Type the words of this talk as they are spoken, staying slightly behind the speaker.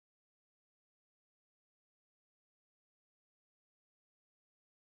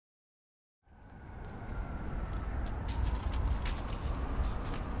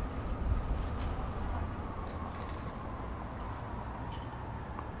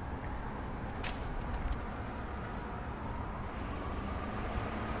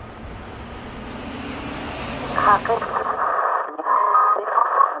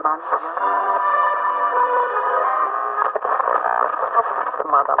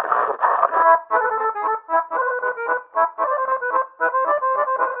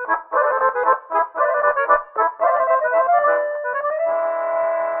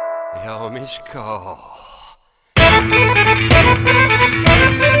Jo, Miško.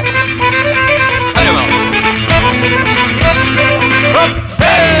 Jdeme. Hop,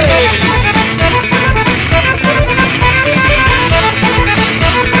 hej!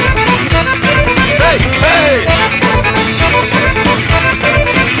 Hej, hej!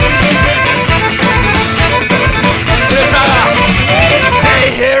 Hey,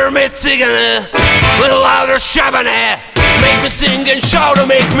 hear me Cigane, little louder Shabane. Make me sing and shout to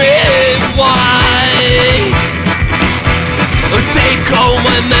make me fly. Take all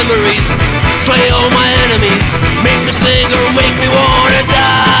my memories, slay all my enemies. Make me sing or make me wanna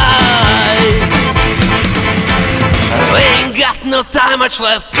die. I ain't got no time much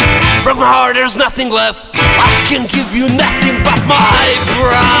left. Broke my heart, there's nothing left. I can give you nothing but my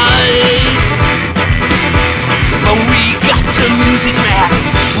pride. We got the music, man.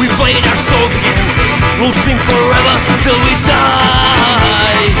 We played our souls again. We'll sing forever till we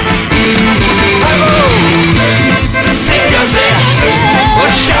die. Hello, take us there.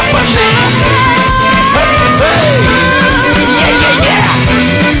 What's happening? Hey, yeah, yeah, yeah.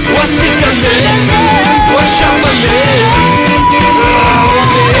 What's it gonna be? What's happening? Oh,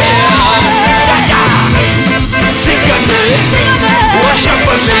 man. Yeah, yeah. Take us there. What's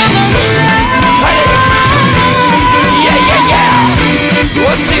happening? Hey, yeah, yeah, yeah.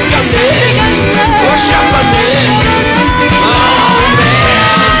 What's it gonna be? What's happening? Oh, man.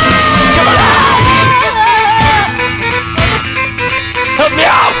 Come on out. Help me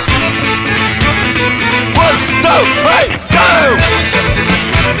out. 1, 2, 3, go.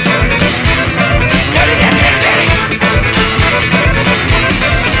 Get it, get it, get it.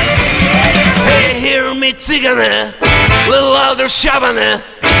 Hey, hear me Cigane, little louder Shabane.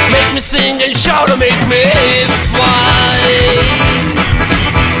 Make me sing and shout to make me fly.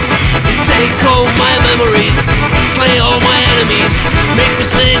 Take all my memories, slay all my enemies. Make me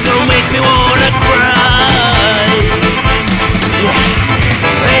sing or make me wanna cry. Yeah.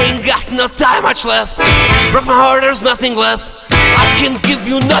 I ain't got no time much left. Broke my heart, there's nothing left. I can give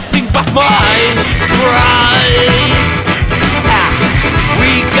you nothing but my pride.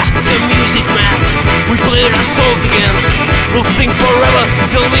 We got the music, man. We played our souls again. We'll sing forever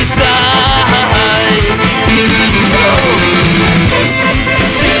till we die.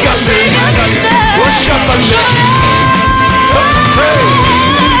 Cigane, what's up on me? Hey,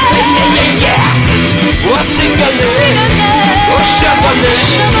 yeah, yeah, yeah. What's it gonna be? What's up on me?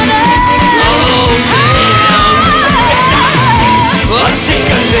 Oh, man. What's it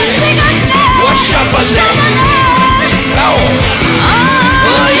gonna be? What's up on me? Oh,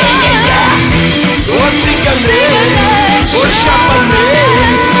 yeah, yeah, yeah. What's it gonna be? What's up on me?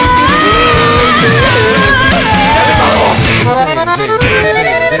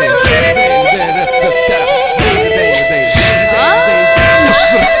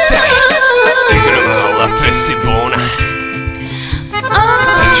 Sei buona,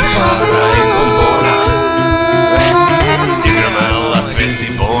 dacci para e bombona. Di gramella te sei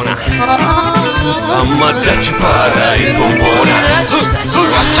buona, mamma dacci para e bombona.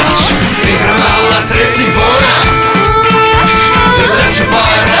 Di gramella te sei buona, dacci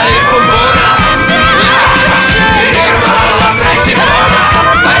para e bombona. Di gramella te sei buona,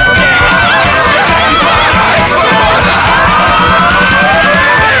 dacci para e bombona.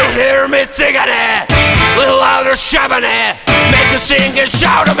 Hey, hear me Cigane, little louder Shabane. Make me sing and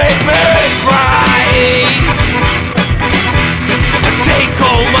shout to make me cry. Take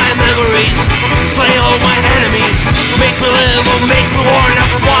all my memories, slay all my enemies. Make me live or make me wanna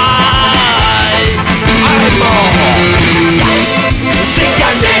fly. I'm all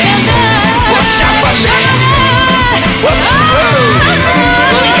Cigane, what's happening? Oh,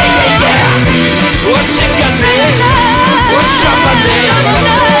 yeah, yeah, yeah. What's it gonna be? What's happening?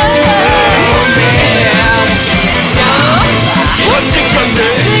 Oh, man. What's it gonna be?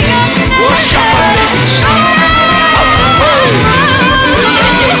 What's happening? Oh, yeah,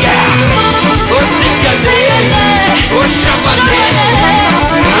 yeah, yeah. What's it gonna be? What's happening?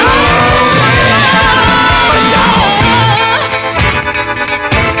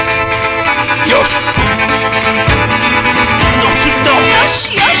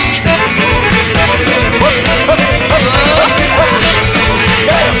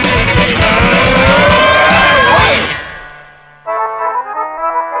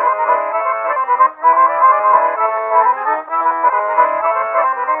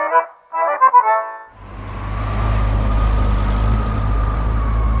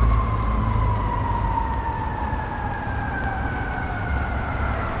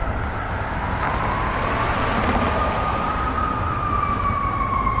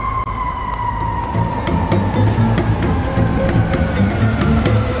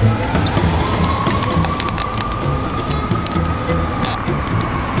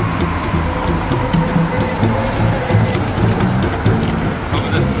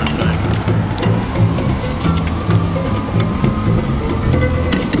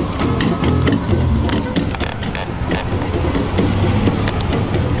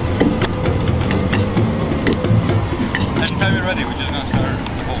 ready. We're just gonna start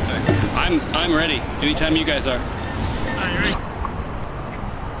the whole thing. I'm ready. Anytime you guys are. All right, you ready?